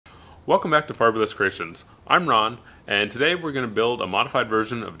Welcome back to Farbulous Creations. I'm Ron, and today we're going to build a modified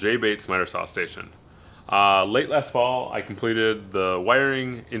version of Bate's miter saw station. Late last fall, I completed the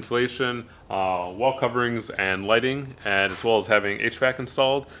wiring, insulation, wall coverings, and lighting, and as well as having HVAC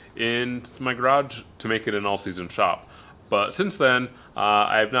installed in my garage to make it an all-season shop. But since then,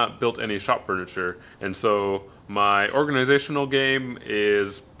 I have not built any shop furniture, and so my organizational game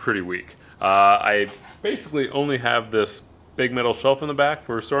is pretty weak. I basically only have this big metal shelf in the back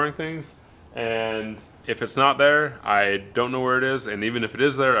for storing things, and if it's not there, I don't know where it is, and even if it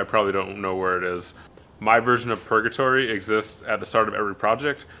is there, I probably don't know where it is. My version of purgatory exists at the start of every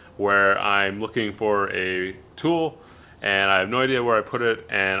project, where I'm looking for a tool and I have no idea where I put it,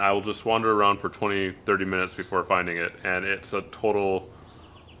 and I will just wander around for 20-30 minutes before finding it, and it's a total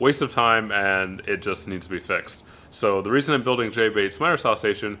waste of time and it just needs to be fixed. So the reason I'm building Bate's miter saw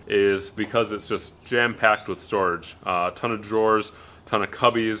station is because it's just jam-packed with storage. A ton of drawers, a ton of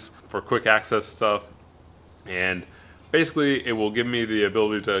cubbies for quick access stuff, and basically it will give me the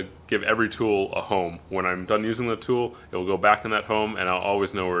ability to give every tool a home. When I'm done using the tool, it will go back in that home and I'll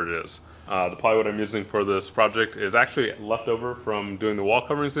always know where it is. The plywood I'm using for this project is actually left over from doing the wall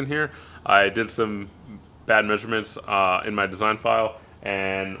coverings in here. I did some bad measurements in my design file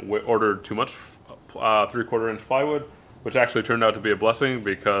and ordered too much 3/4 inch plywood, which actually turned out to be a blessing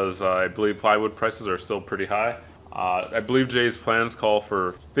because I believe plywood prices are still pretty high. I believe Jay's plans call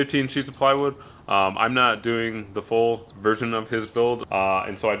for 15 sheets of plywood. I'm not doing the full version of his build,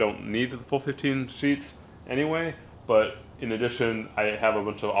 and so I don't need the full 15 sheets anyway, but in addition, I have a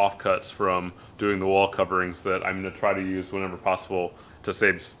bunch of offcuts from doing the wall coverings that I'm going to try to use whenever possible to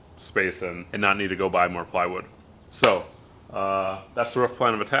save space and not need to go buy more plywood. So that's the rough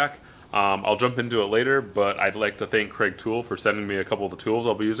plan of attack. I'll jump into it later, but I'd like to thank Kreg Tool for sending me a couple of the tools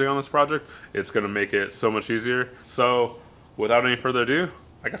I'll be using on this project. It's going to make it so much easier. So without any further ado,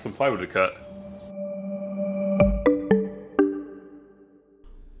 I got some plywood to cut.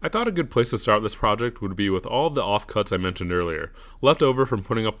 I thought a good place to start this project would be with all of the offcuts I mentioned earlier, left over from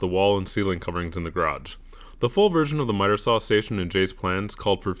putting up the wall and ceiling coverings in the garage. The full version of the miter saw station in Jay's plans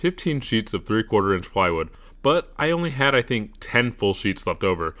called for 15 sheets of 3/4 inch plywood, but I only had, I think, 10 full sheets left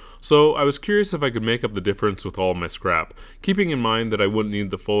over, so I was curious if I could make up the difference with all of my scrap, keeping in mind that I wouldn't need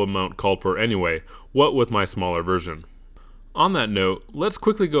the full amount called for anyway, what with my smaller version. On that note, let's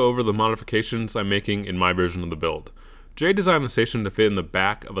quickly go over the modifications I'm making in my version of the build. Jay designed the station to fit in the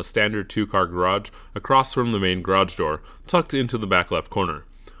back of a standard 2-car garage across from the main garage door, tucked into the back left corner.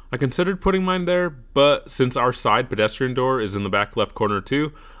 I considered putting mine there, but since our side pedestrian door is in the back left corner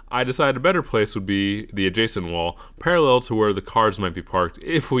too, I decided a better place would be the adjacent wall, parallel to where the cars might be parked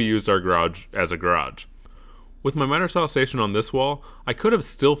if we used our garage as a garage. With my miter saw station on this wall, I could have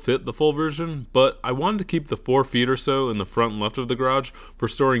still fit the full version, but I wanted to keep the 4 feet or so in the front and left of the garage for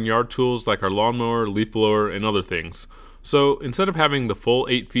storing yard tools like our lawnmower, leaf blower, and other things. So instead of having the full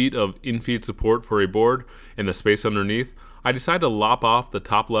 8 feet of in-feed support for a board and the space underneath, I decided to lop off the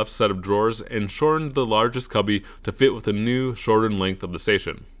top left set of drawers and shortened the largest cubby to fit with the new shortened length of the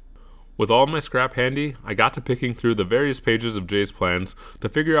station. With all my scrap handy, I got to picking through the various pages of Jay's plans to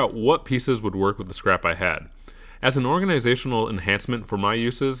figure out what pieces would work with the scrap I had. As an organizational enhancement for my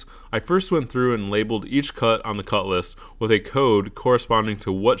uses, I first went through and labeled each cut on the cut list with a code corresponding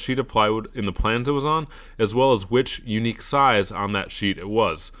to what sheet of plywood in the plans it was on, as well as which unique size on that sheet it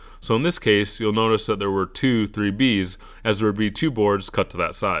was. So in this case, you'll notice that there were 2 3Bs, as there would be 2 boards cut to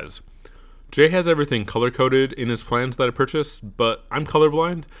that size. Jay has everything color-coded in his plans that I purchased, but I'm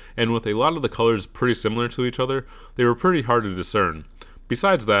colorblind, and with a lot of the colors pretty similar to each other, they were pretty hard to discern.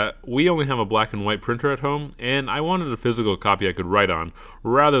 Besides that, we only have a black and white printer at home, and I wanted a physical copy I could write on,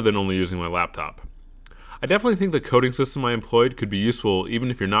 rather than only using my laptop. I definitely think the coding system I employed could be useful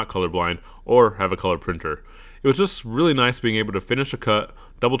even if you're not colorblind or have a color printer. It was just really nice being able to finish a cut,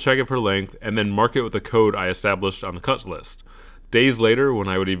 double check it for length, and then mark it with the code I established on the cut list. Days later, when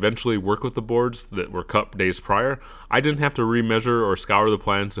I would eventually work with the boards that were cut days prior, I didn't have to remeasure or scour the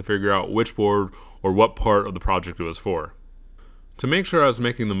plans to figure out which board or what part of the project it was for. To make sure I was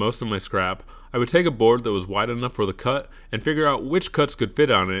making the most of my scrap, I would take a board that was wide enough for the cut and figure out which cuts could fit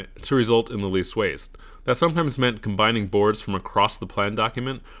on it to result in the least waste. That sometimes meant combining boards from across the plan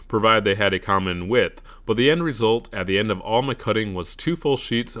document, provided they had a common width, but the end result at the end of all my cutting was 2 full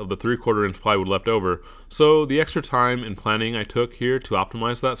sheets of the 3/4 inch plywood left over, so the extra time and planning I took here to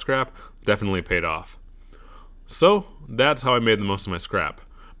optimize that scrap definitely paid off. So that's how I made the most of my scrap.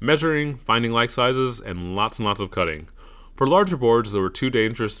 Measuring, finding like sizes, and lots of cutting. For larger boards that were too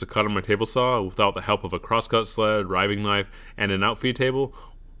dangerous to cut on my table saw without the help of a crosscut sled, riving knife, and an outfeed table,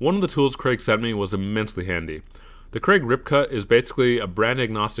 one of the tools Kreg sent me was immensely handy. The Kreg Ripcut is basically a brand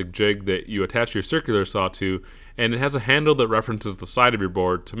agnostic jig that you attach your circular saw to, and it has a handle that references the side of your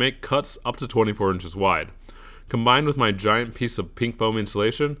board to make cuts up to 24 inches wide. Combined with my giant piece of pink foam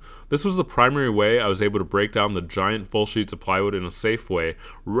insulation, this was the primary way I was able to break down the giant full sheets of plywood in a safe way,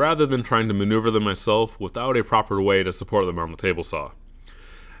 rather than trying to maneuver them myself without a proper way to support them on the table saw.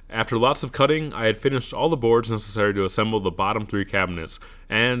 After lots of cutting, I had finished all the boards necessary to assemble the bottom 3 cabinets,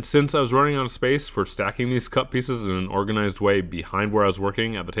 and since I was running out of space for stacking these cut pieces in an organized way behind where I was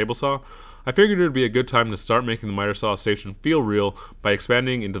working at the table saw, I figured it would be a good time to start making the miter saw station feel real by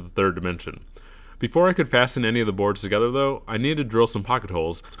expanding into the 3rd dimension. Before I could fasten any of the boards together though, I needed to drill some pocket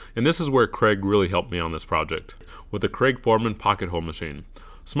holes, and this is where Kreg really helped me on this project, with the Kreg Foreman pocket hole machine.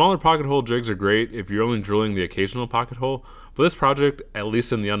 Smaller pocket hole jigs are great if you're only drilling the occasional pocket hole, but this project, at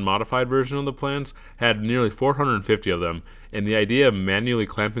least in the unmodified version of the plans, had nearly 450 of them, and the idea of manually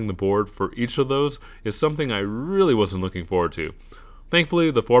clamping the board for each of those is something I really wasn't looking forward to. Thankfully,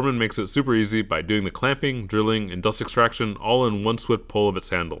 the Foreman makes it super easy by doing the clamping, drilling, and dust extraction all in one swift pull of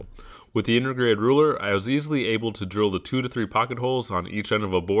its handle. With the integrated ruler, I was easily able to drill the 2 to 3 pocket holes on each end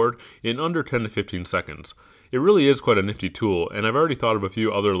of a board in under 10 to 15 seconds. It really is quite a nifty tool, and I've already thought of a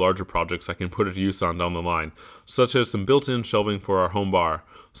few other larger projects I can put it to use on down the line, such as some built-in shelving for our home bar,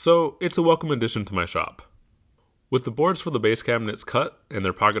 so it's a welcome addition to my shop. With the boards for the base cabinets cut and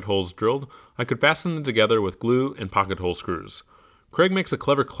their pocket holes drilled, I could fasten them together with glue and pocket hole screws. Kreg makes a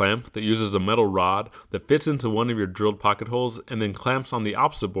clever clamp that uses a metal rod that fits into one of your drilled pocket holes and then clamps on the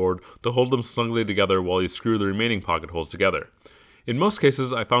opposite board to hold them snugly together while you screw the remaining pocket holes together. In most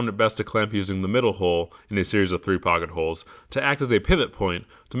cases, I found it best to clamp using the middle hole in a series of 3 pocket holes to act as a pivot point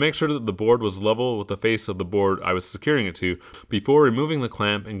to make sure that the board was level with the face of the board I was securing it to before removing the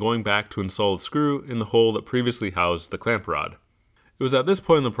clamp and going back to install the screw in the hole that previously housed the clamp rod. It was at this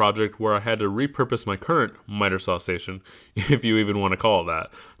point in the project where I had to repurpose my current miter saw station, if you even want to call it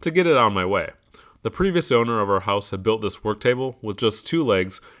that, to get it on my way. The previous owner of our house had built this work table with just 2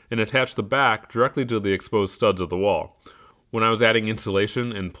 legs and attached the back directly to the exposed studs of the wall. When I was adding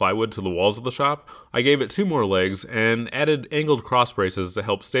insulation and plywood to the walls of the shop, I gave it 2 more legs and added angled cross braces to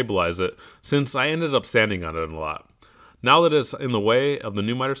help stabilize it, since I ended up standing on it a lot. Now that it's in the way of the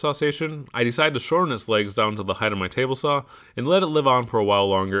new miter saw station, I decided to shorten its legs down to the height of my table saw and let it live on for a while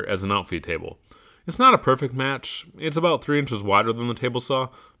longer as an outfeed table. It's not a perfect match, it's about 3 inches wider than the table saw,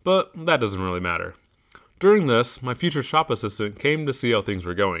 but that doesn't really matter. During this, my future shop assistant came to see how things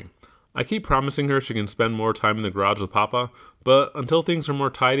were going. I keep promising her she can spend more time in the garage with Papa, but until things are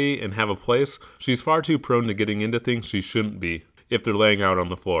more tidy and have a place, she's far too prone to getting into things she shouldn't be, if they're laying out on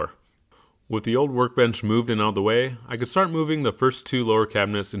the floor. With the old workbench moved and out of the way, I could start moving the first 2 lower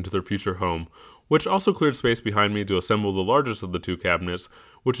cabinets into their future home, which also cleared space behind me to assemble the largest of the 2 cabinets,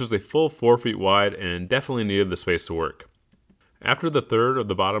 which is a full 4 feet wide and definitely needed the space to work. After the third of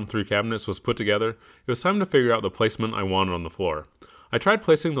the bottom 3 cabinets was put together, it was time to figure out the placement I wanted on the floor. I tried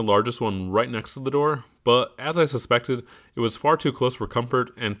placing the largest one right next to the door, but as I suspected, it was far too close for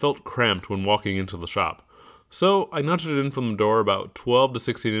comfort and felt cramped when walking into the shop. So I nudged it in from the door about 12 to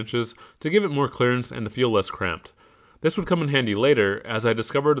 16 inches to give it more clearance and to feel less cramped. This would come in handy later, as I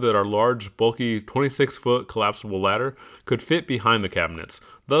discovered that our large, bulky 26-foot collapsible ladder could fit behind the cabinets,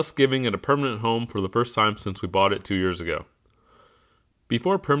 thus giving it a permanent home for the first time since we bought it 2 years ago.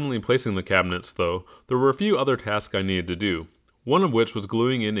 Before permanently placing the cabinets, though, there were a few other tasks I needed to do, one of which was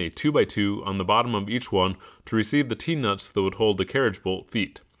gluing in a 2x2 on the bottom of each one to receive the T-nuts that would hold the carriage bolt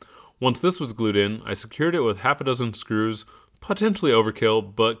feet. Once this was glued in, I secured it with half a dozen screws, potentially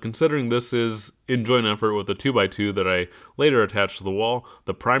overkill, but considering this is, in joint effort with the 2x2 that I later attached to the wall,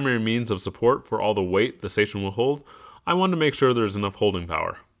 the primary means of support for all the weight the station will hold, I wanted to make sure there was enough holding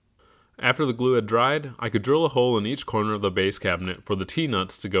power. After the glue had dried, I could drill a hole in each corner of the base cabinet for the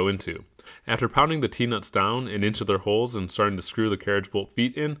T-nuts to go into. After pounding the T-nuts down and into their holes and starting to screw the carriage bolt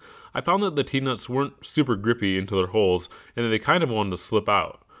feet in, I found that the T-nuts weren't super grippy into their holes and that they kind of wanted to slip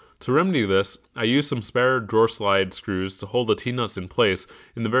out. To remedy this, I used some spare drawer slide screws to hold the T-nuts in place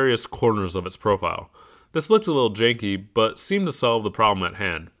in the various corners of its profile. This looked a little janky, but seemed to solve the problem at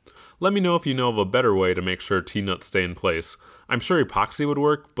hand. Let me know if you know of a better way to make sure T-nuts stay in place. I'm sure epoxy would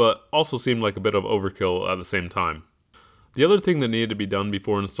work, but also seemed like a bit of overkill at the same time. The other thing that needed to be done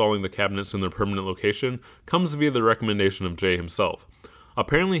before installing the cabinets in their permanent location comes via the recommendation of Jay himself.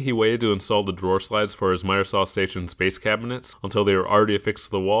 Apparently he waited to install the drawer slides for his miter saw station's base cabinets until they were already affixed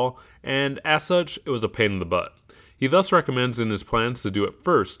to the wall, and as such, it was a pain in the butt. He thus recommends in his plans to do it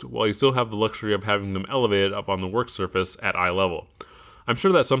first, while you still have the luxury of having them elevated up on the work surface at eye level. I'm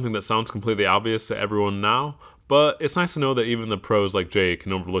sure that's something that sounds completely obvious to everyone now, but it's nice to know that even the pros like Jay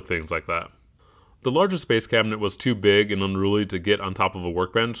can overlook things like that. The largest base cabinet was too big and unruly to get on top of a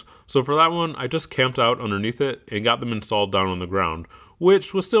workbench, so for that one I just camped out underneath it and got them installed down on the ground,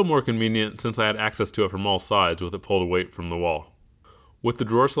 which was still more convenient since I had access to it from all sides with it pulled away from the wall. With the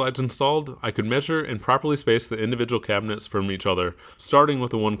drawer slides installed, I could measure and properly space the individual cabinets from each other, starting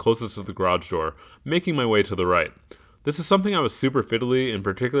with the one closest to the garage door, making my way to the right. This is something I was super fiddly and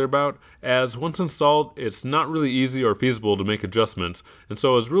particular about, as once installed, it's not really easy or feasible to make adjustments, and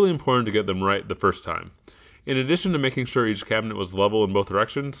so it was really important to get them right the first time. In addition to making sure each cabinet was level in both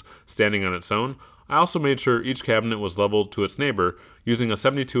directions, standing on its own, I also made sure each cabinet was level to its neighbor, using a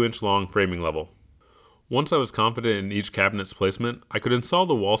 72-inch long framing level. Once I was confident in each cabinet's placement, I could install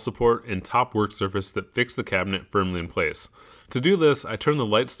the wall support and top work surface that fixed the cabinet firmly in place. To do this, I turned the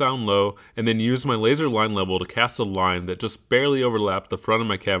lights down low and then used my laser line level to cast a line that just barely overlapped the front of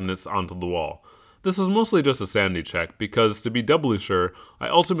my cabinets onto the wall. This was mostly just a sanity check because, to be doubly sure, I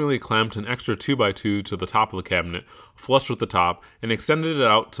ultimately clamped an extra 2x2 to the top of the cabinet, flush with the top, and extended it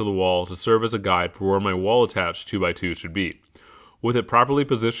out to the wall to serve as a guide for where my wall-attached 2x2 should be. With it properly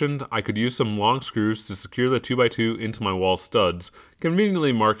positioned, I could use some long screws to secure the 2x2 into my wall studs,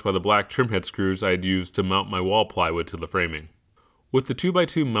 conveniently marked by the black trim head screws I had used to mount my wall plywood to the framing. With the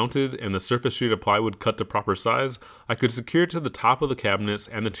 2x2 mounted and the surface sheet of plywood cut to proper size, I could secure it to the top of the cabinets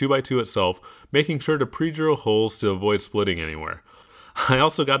and the 2x2 itself, making sure to pre-drill holes to avoid splitting anywhere. I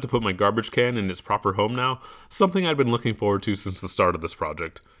also got to put my garbage can in its proper home now, something I'd been looking forward to since the start of this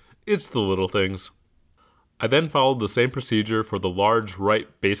project. It's the little things. I then followed the same procedure for the large right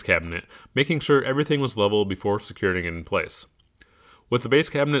base cabinet, making sure everything was level before securing it in place. With the base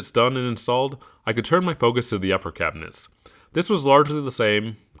cabinets done and installed, I could turn my focus to the upper cabinets. This was largely the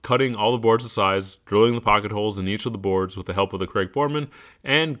same, cutting all the boards to size, drilling the pocket holes in each of the boards with the help of the Kreg Foreman,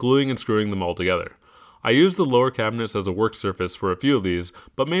 and gluing and screwing them all together. I used the lower cabinets as a work surface for a few of these,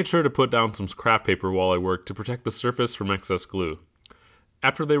 but made sure to put down some craft paper while I worked to protect the surface from excess glue.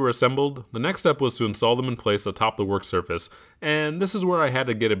 After they were assembled, the next step was to install them in place atop the work surface, and this is where I had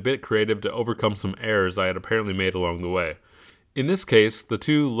to get a bit creative to overcome some errors I had apparently made along the way. In this case, the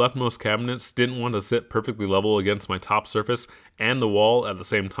two leftmost cabinets didn't want to sit perfectly level against my top surface and the wall at the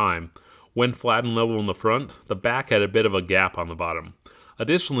same time. When flat and level in the front, the back had a bit of a gap on the bottom.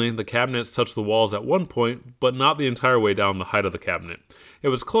 Additionally, the cabinets touched the walls at one point, but not the entire way down the height of the cabinet. It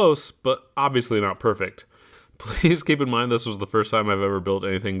was close, but obviously not perfect. Please keep in mind this was the first time I've ever built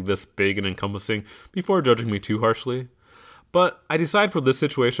anything this big and encompassing before judging me too harshly. But I decided for this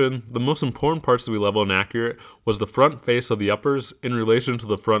situation, the most important parts to be level and accurate was the front face of the uppers in relation to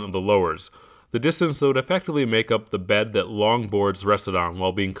the front of the lowers, the distance that would effectively make up the bed that long boards rested on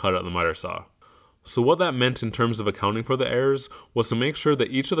while being cut at the miter saw. So what that meant in terms of accounting for the errors was to make sure that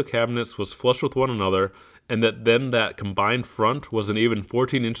each of the cabinets was flush with one another, and that combined front was an even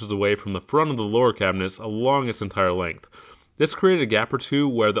 14 inches away from the front of the lower cabinets along its entire length. This created a gap or two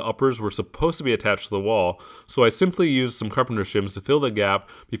where the uppers were supposed to be attached to the wall, so I simply used some carpenter shims to fill the gap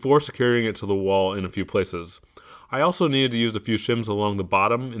before securing it to the wall in a few places. I also needed to use a few shims along the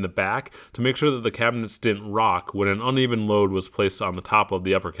bottom in the back to make sure that the cabinets didn't rock when an uneven load was placed on the top of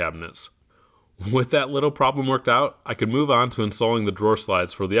the upper cabinets. With that little problem worked out, I could move on to installing the drawer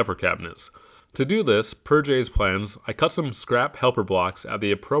slides for the upper cabinets. To do this, per Jay's plans, I cut some scrap helper blocks at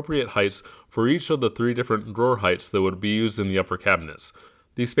the appropriate heights for each of the 3 different drawer heights that would be used in the upper cabinets.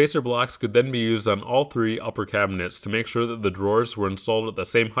 These spacer blocks could then be used on all 3 upper cabinets to make sure that the drawers were installed at the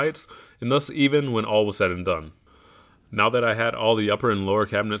same heights and thus even when all was said and done. Now that I had all the upper and lower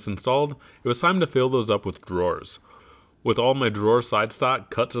cabinets installed, it was time to fill those up with drawers. With all my drawer side stock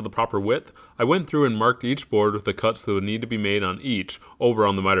cut to the proper width, I went through and marked each board with the cuts that would need to be made on each over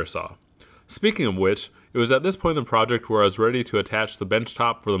on the miter saw. Speaking of which, it was at this point in the project where I was ready to attach the bench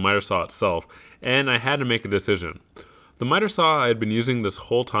top for the miter saw itself, and I had to make a decision. The miter saw I had been using this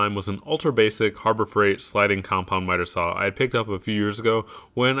whole time was an ultra basic Harbor Freight sliding compound miter saw I had picked up a few years ago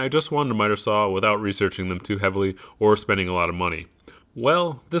when I just wanted a miter saw without researching them too heavily or spending a lot of money.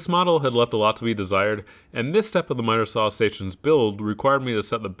 Well, this model had left a lot to be desired, and this step of the miter saw station's build required me to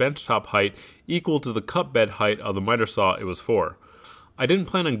set the bench top height equal to the cut bed height of the miter saw it was for. I didn't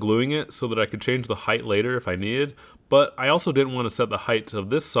plan on gluing it so that I could change the height later if I needed, but I also didn't want to set the height of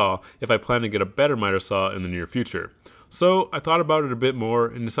this saw if I plan to get a better miter saw in the near future. So I thought about it a bit more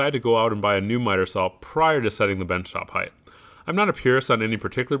and decided to go out and buy a new miter saw prior to setting the bench top height. I'm not a purist on any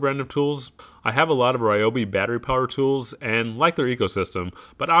particular brand of tools. I have a lot of Ryobi battery power tools and like their ecosystem,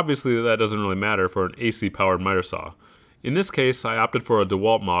 but obviously that doesn't really matter for an AC powered miter saw. In this case, I opted for a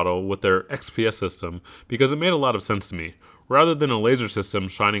DeWalt model with their XPS system because it made a lot of sense to me. Rather than a laser system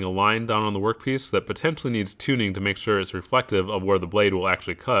shining a line down on the workpiece that potentially needs tuning to make sure it's reflective of where the blade will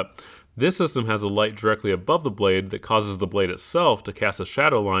actually cut, This system has a light directly above the blade that causes the blade itself to cast a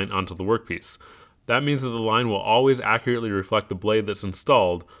shadow line onto the workpiece. That means that the line will always accurately reflect the blade that's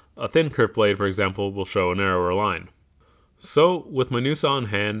installed. A thin curved blade, for example, will show a narrower line. So, with my new saw in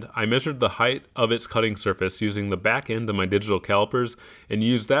hand, I measured the height of its cutting surface using the back end of my digital calipers and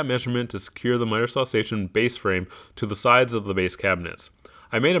used that measurement to secure the miter saw station base frame to the sides of the base cabinets.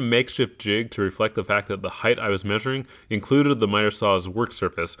 I made a makeshift jig to reflect the fact that the height I was measuring included the miter saw's work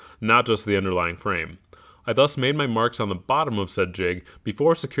surface, not just the underlying frame. I thus made my marks on the bottom of said jig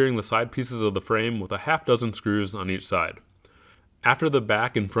before securing the side pieces of the frame with a half dozen screws on each side. After the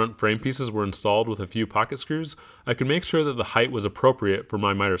back and front frame pieces were installed with a few pocket screws, I could make sure that the height was appropriate for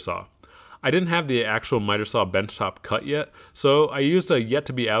my miter saw. I didn't have the actual miter saw benchtop cut yet, so I used a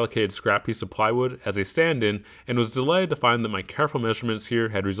yet-to-be-allocated scrap piece of plywood as a stand-in and was delighted to find that my careful measurements here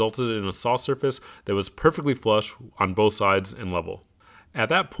had resulted in a saw surface that was perfectly flush on both sides and level. At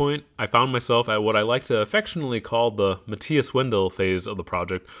that point, I found myself at what I like to affectionately call the Matthias Wendel phase of the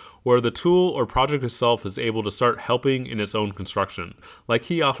project, where the tool or project itself is able to start helping in its own construction, like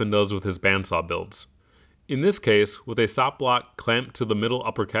he often does with his bandsaw builds. In this case, with a stop block clamped to the middle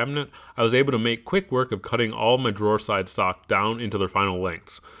upper cabinet, I was able to make quick work of cutting all my drawer side stock down into their final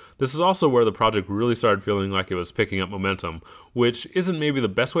lengths. This is also where the project really started feeling like it was picking up momentum, which isn't maybe the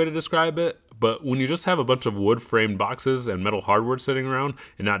best way to describe it, but when you just have a bunch of wood-framed boxes and metal hardware sitting around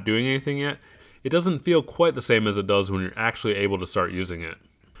and not doing anything yet, it doesn't feel quite the same as it does when you're actually able to start using it.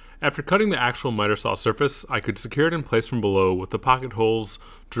 After cutting the actual miter saw surface, I could secure it in place from below with the pocket holes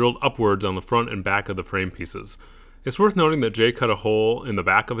drilled upwards on the front and back of the frame pieces. It's worth noting that Jay cut a hole in the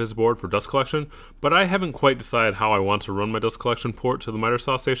back of his board for dust collection, but I haven't quite decided how I want to run my dust collection port to the miter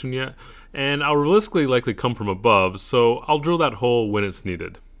saw station yet, and I'll realistically likely come from above, so I'll drill that hole when it's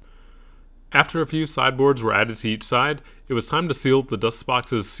needed. After a few sideboards were added to each side, it was time to seal the dust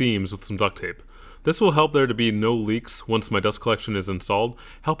box's seams with some duct tape. This will help there to be no leaks once my dust collection is installed,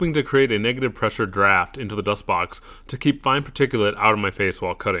 helping to create a negative pressure draft into the dust box to keep fine particulate out of my face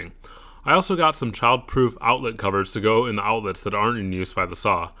while cutting. I also got some child-proof outlet covers to go in the outlets that aren't in use by the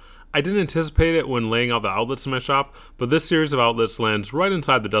saw. I didn't anticipate it when laying out the outlets in my shop, but this series of outlets lands right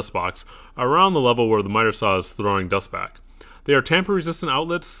inside the dust box, around the level where the miter saw is throwing dust back. They are tamper-resistant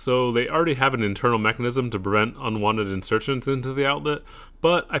outlets, so they already have an internal mechanism to prevent unwanted insertions into the outlet,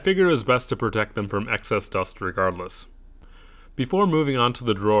 but I figured it was best to protect them from excess dust regardless. Before moving on to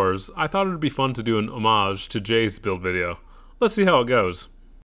the drawers, I thought it would be fun to do an homage to Jay's build video. Let's see how it goes.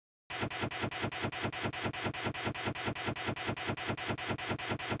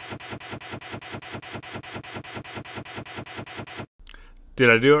 Did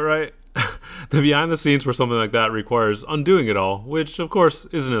I do it right? The behind the scenes for something like that requires undoing it all, which of course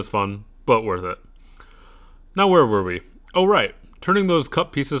isn't as fun, but worth it. Now where were we? Oh right, turning those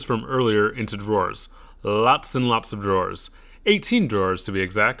cut pieces from earlier into drawers. Lots and lots of drawers. 18 drawers to be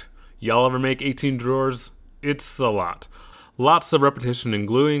exact. Y'all ever make 18 drawers? It's a lot. Lots of repetition in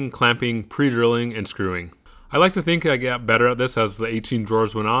gluing, clamping, pre-drilling, and screwing. I like to think I got better at this as the 18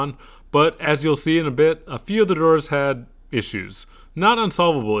 drawers went on, but as you'll see in a bit, a few of the drawers had issues. Not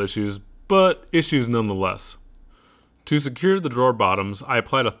unsolvable issues, but issues nonetheless. To secure the drawer bottoms, I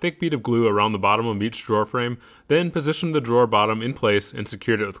applied a thick bead of glue around the bottom of each drawer frame, then positioned the drawer bottom in place and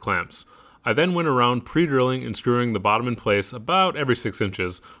secured it with clamps. I then went around pre-drilling and screwing the bottom in place about every 6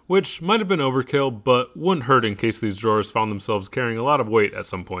 inches, which might have been overkill, but wouldn't hurt in case these drawers found themselves carrying a lot of weight at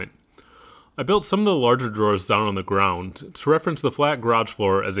some point. I built some of the larger drawers down on the ground to reference the flat garage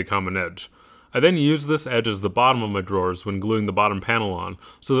floor as a common edge. I then used this edge as the bottom of my drawers when gluing the bottom panel on,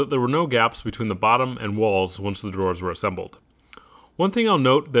 so that there were no gaps between the bottom and walls once the drawers were assembled. One thing I'll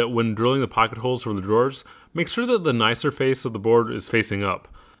note that when drilling the pocket holes for the drawers, make sure that the nicer face of the board is facing up.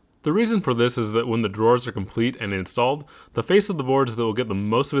 The reason for this is that when the drawers are complete and installed, the face of the boards that will get the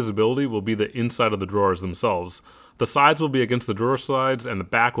most visibility will be the inside of the drawers themselves. The sides will be against the drawer sides, and the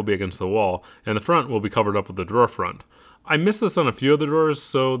back will be against the wall, and the front will be covered up with the drawer front. I missed this on a few of the drawers,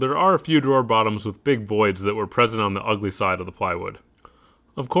 so there are a few drawer bottoms with big voids that were present on the ugly side of the plywood.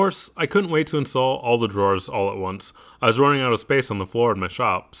 Of course, I couldn't wait to install all the drawers all at once. I was running out of space on the floor in my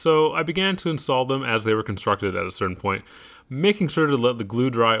shop, so I began to install them as they were constructed at a certain point, making sure to let the glue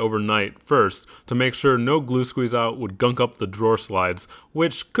dry overnight first to make sure no glue squeeze out would gunk up the drawer slides,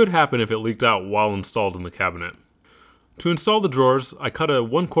 which could happen if it leaked out while installed in the cabinet. To install the drawers, I cut a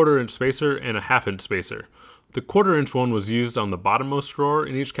 1/4 inch spacer and a 1/2 inch spacer. The 1/4 inch one was used on the bottommost drawer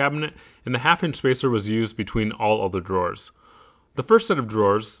in each cabinet, and the 1/2 inch spacer was used between all other drawers. The first set of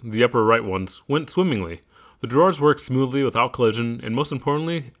drawers, the upper right ones, went swimmingly. The drawers worked smoothly without collision, and most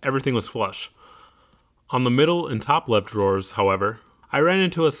importantly, everything was flush. On the middle and top left drawers, however, I ran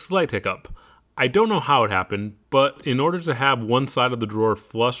into a slight hiccup. I don't know how it happened, but in order to have one side of the drawer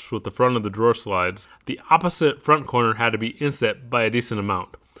flush with the front of the drawer slides, the opposite front corner had to be inset by a decent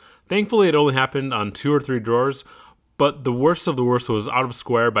amount. Thankfully, it only happened on 2 or 3 drawers, but the worst of the worst was out of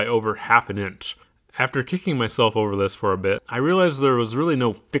square by over half an inch. After kicking myself over this for a bit, I realized there was really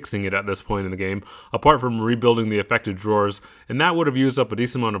no fixing it at this point in the game, apart from rebuilding the affected drawers, and that would have used up a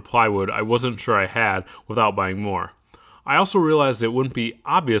decent amount of plywood I wasn't sure I had without buying more. I also realized it wouldn't be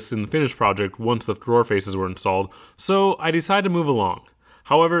obvious in the finished project once the drawer faces were installed, so I decided to move along.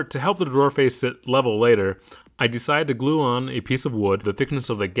 However, to help the drawer face sit level later, I decided to glue on a piece of wood the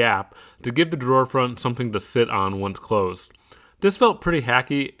thickness of the gap to give the drawer front something to sit on once closed. This felt pretty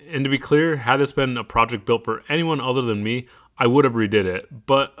hacky, and to be clear, had this been a project built for anyone other than me, I would have redid it,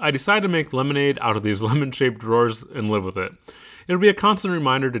 but I decided to make lemonade out of these lemon-shaped drawers and live with it. It'll be a constant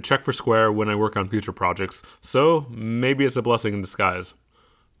reminder to check for square when I work on future projects, so maybe it's a blessing in disguise.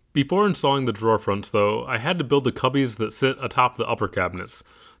 Before installing the drawer fronts though, I had to build the cubbies that sit atop the upper cabinets.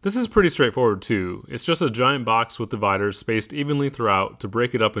 This is pretty straightforward too. It's just a giant box with dividers spaced evenly throughout to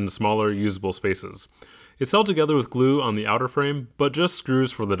break it up into smaller usable spaces. It's held together with glue on the outer frame, but just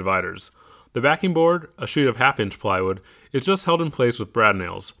screws for the dividers. The backing board, a sheet of 1/2 inch plywood, is just held in place with brad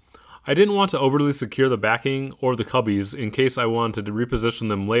nails. I didn't want to overly secure the backing or the cubbies in case I wanted to reposition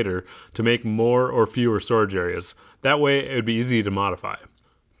them later to make more or fewer storage areas. That way it would be easy to modify.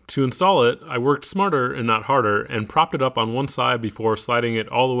 To install it, I worked smarter and not harder and propped it up on one side before sliding it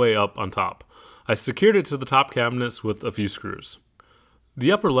all the way up on top. I secured it to the top cabinets with a few screws.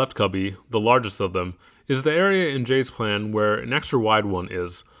 The upper left cubby, the largest of them, is the area in Jay's plan where an extra wide one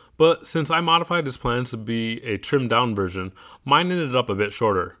is, but since I modified his plans to be a trimmed down version, mine ended up a bit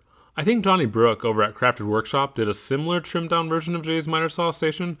shorter. I think Johnny Brook over at Crafted Workshop did a similar trimmed down version of Jay's miter saw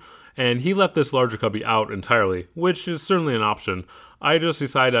station, and he left this larger cubby out entirely, which is certainly an option. I just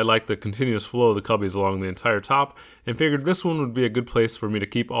decided I liked the continuous flow of the cubbies along the entire top, and figured this one would be a good place for me to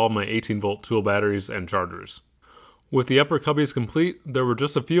keep all my 18-volt tool batteries and chargers. With the upper cubbies complete, there were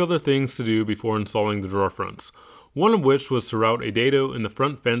just a few other things to do before installing the drawer fronts. One of which was to route a dado in the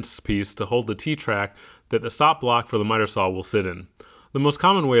front fence piece to hold the T-track that the stop block for the miter saw will sit in. The most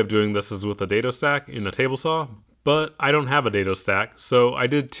common way of doing this is with a dado stack in a table saw, but I don't have a dado stack, so I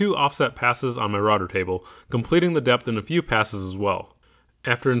did 2 offset passes on my router table, completing the depth in a few passes as well.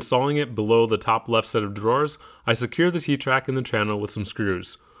 After installing it below the top left set of drawers, I secured the T-track in the channel with some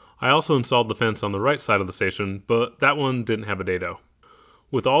screws. I also installed the fence on the right side of the station, but that one didn't have a dado.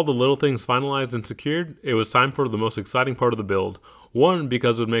 With all the little things finalized and secured, it was time for the most exciting part of the build. One,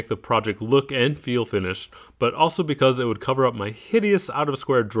 because it would make the project look and feel finished, but also because it would cover up my hideous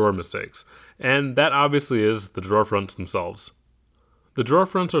out-of-square drawer mistakes. And that obviously is the drawer fronts themselves. The drawer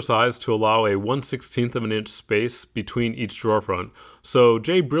fronts are sized to allow a 1/16 of an inch space between each drawer front, so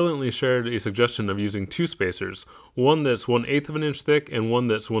Jay brilliantly shared a suggestion of using 2 spacers, one that's 1/8 of an inch thick and one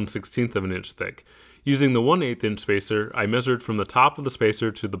that's 1/16 of an inch thick. Using the 1/8 inch spacer, I measured from the top of the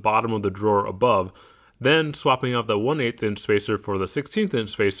spacer to the bottom of the drawer above. Then, swapping out the 1/8 inch spacer for the 16th inch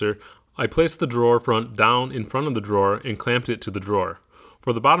spacer, I placed the drawer front down in front of the drawer and clamped it to the drawer.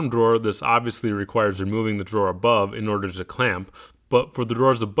 For the bottom drawer, this obviously requires removing the drawer above in order to clamp, but for the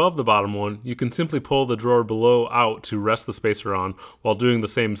drawers above the bottom one, you can simply pull the drawer below out to rest the spacer on while doing the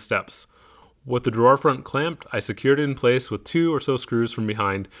same steps. With the drawer front clamped, I secured it in place with 2 or so screws from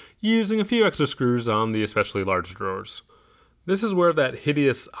behind, using a few extra screws on the especially large drawers. This is where that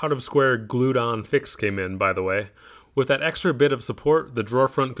hideous out-of-square glued-on fix came in, by the way. With that extra bit of support, the drawer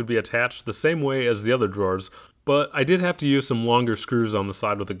front could be attached the same way as the other drawers, but I did have to use some longer screws on the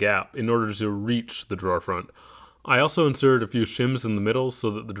side with a gap in order to reach the drawer front. I also inserted a few shims in the middle so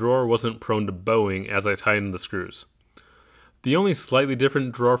that the drawer wasn't prone to bowing as I tightened the screws. The only slightly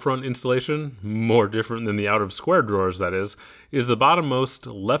different drawer front installation, more different than the out-of-square drawers that is the bottommost,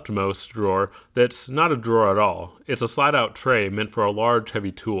 leftmost drawer that's not a drawer at all. It's a slide-out tray meant for a large,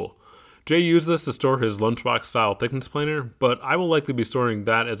 heavy tool. Jay used this to store his lunchbox-style thickness planer, but I will likely be storing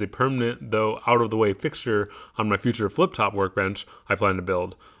that as a permanent, though out-of-the-way fixture on my future flip-top workbench I plan to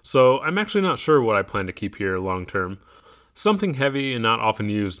build. So I'm actually not sure what I plan to keep here long-term. Something heavy and not often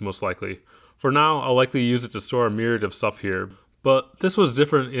used, most likely. For now, I'll likely use it to store a myriad of stuff here, but this was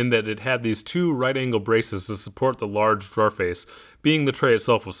different in that it had these 2 right-angle braces to support the large drawer face, being the tray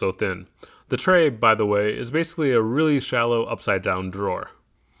itself was so thin. The tray, by the way, is basically a really shallow upside-down drawer.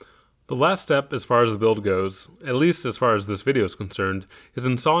 The last step as far as the build goes, at least as far as this video is concerned, is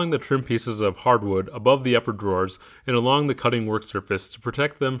installing the trim pieces of hardwood above the upper drawers and along the cutting work surface to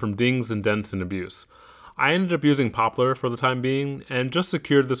protect them from dings and dents and abuse. I ended up using poplar for the time being, and just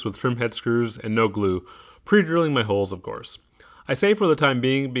secured this with trim head screws and no glue, pre-drilling my holes of course. I say for the time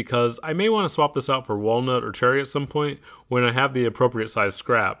being because I may want to swap this out for walnut or cherry at some point when I have the appropriate size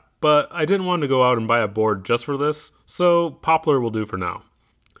scrap, but I didn't want to go out and buy a board just for this, so poplar will do for now.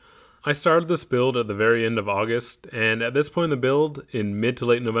 I started this build at the very end of August, and at this point in the build, in mid to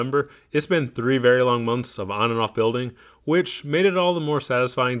late November, it's been 3 very long months of on and off building, which made it all the more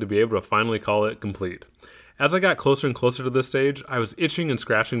satisfying to be able to finally call it complete. As I got closer and closer to this stage, I was itching and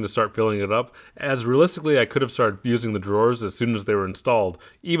scratching to start filling it up, as realistically I could have started using the drawers as soon as they were installed,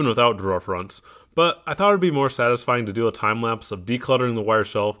 even without drawer fronts. But I thought it would be more satisfying to do a time lapse of decluttering the wire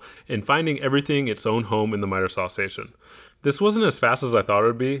shelf and finding everything its own home in the miter saw station. This wasn't as fast as I thought it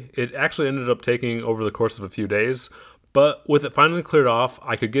would be. It actually ended up taking over the course of a few days, but with it finally cleared off,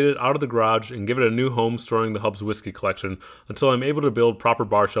 I could get it out of the garage and give it a new home storing the Hub's whiskey collection until I'm able to build proper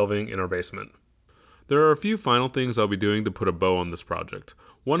bar shelving in our basement. There are a few final things I'll be doing to put a bow on this project,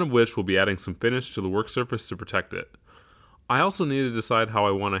 one of which will be adding some finish to the work surface to protect it. I also need to decide how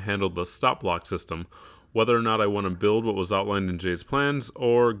I want to handle the stop block system, whether or not I want to build what was outlined in Jay's plans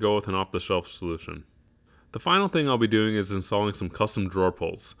or go with an off-the-shelf solution. The final thing I'll be doing is installing some custom drawer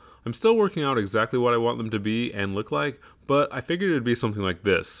pulls. I'm still working out exactly what I want them to be and look like, but I figured it'd be something like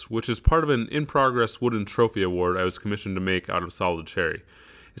this, which is part of an in-progress wooden trophy award I was commissioned to make out of solid cherry.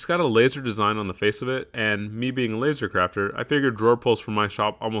 It's got a laser design on the face of it, and me being a laser crafter, I figured drawer pulls from my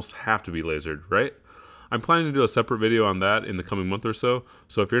shop almost have to be lasered, right? I'm planning to do a separate video on that in the coming month or so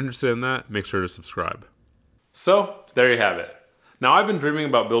if you're interested in that, make sure to subscribe. So, there you have it. Now, I've been dreaming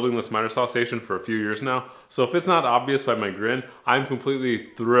about building this miter saw station for a few years now, so if it's not obvious by my grin, I'm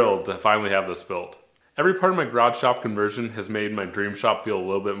completely thrilled to finally have this built. Every part of my garage shop conversion has made my dream shop feel a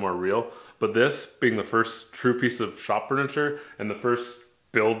little bit more real, but this, being the first true piece of shop furniture and the first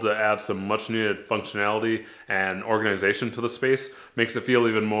build to add some much needed functionality and organization to the space, makes it feel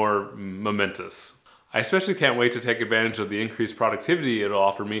even more momentous. I especially can't wait to take advantage of the increased productivity it'll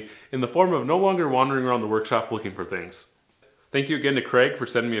offer me in the form of no longer wandering around the workshop looking for things. Thank you again to Kreg for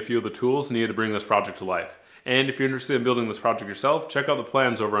sending me a few of the tools needed to bring this project to life. And if you're interested in building this project yourself, check out the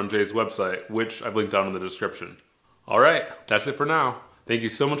plans over on Jay's website, which I've linked down in the description. Alright, that's it for now. Thank you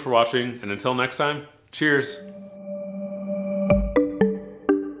so much for watching, and until next time, cheers!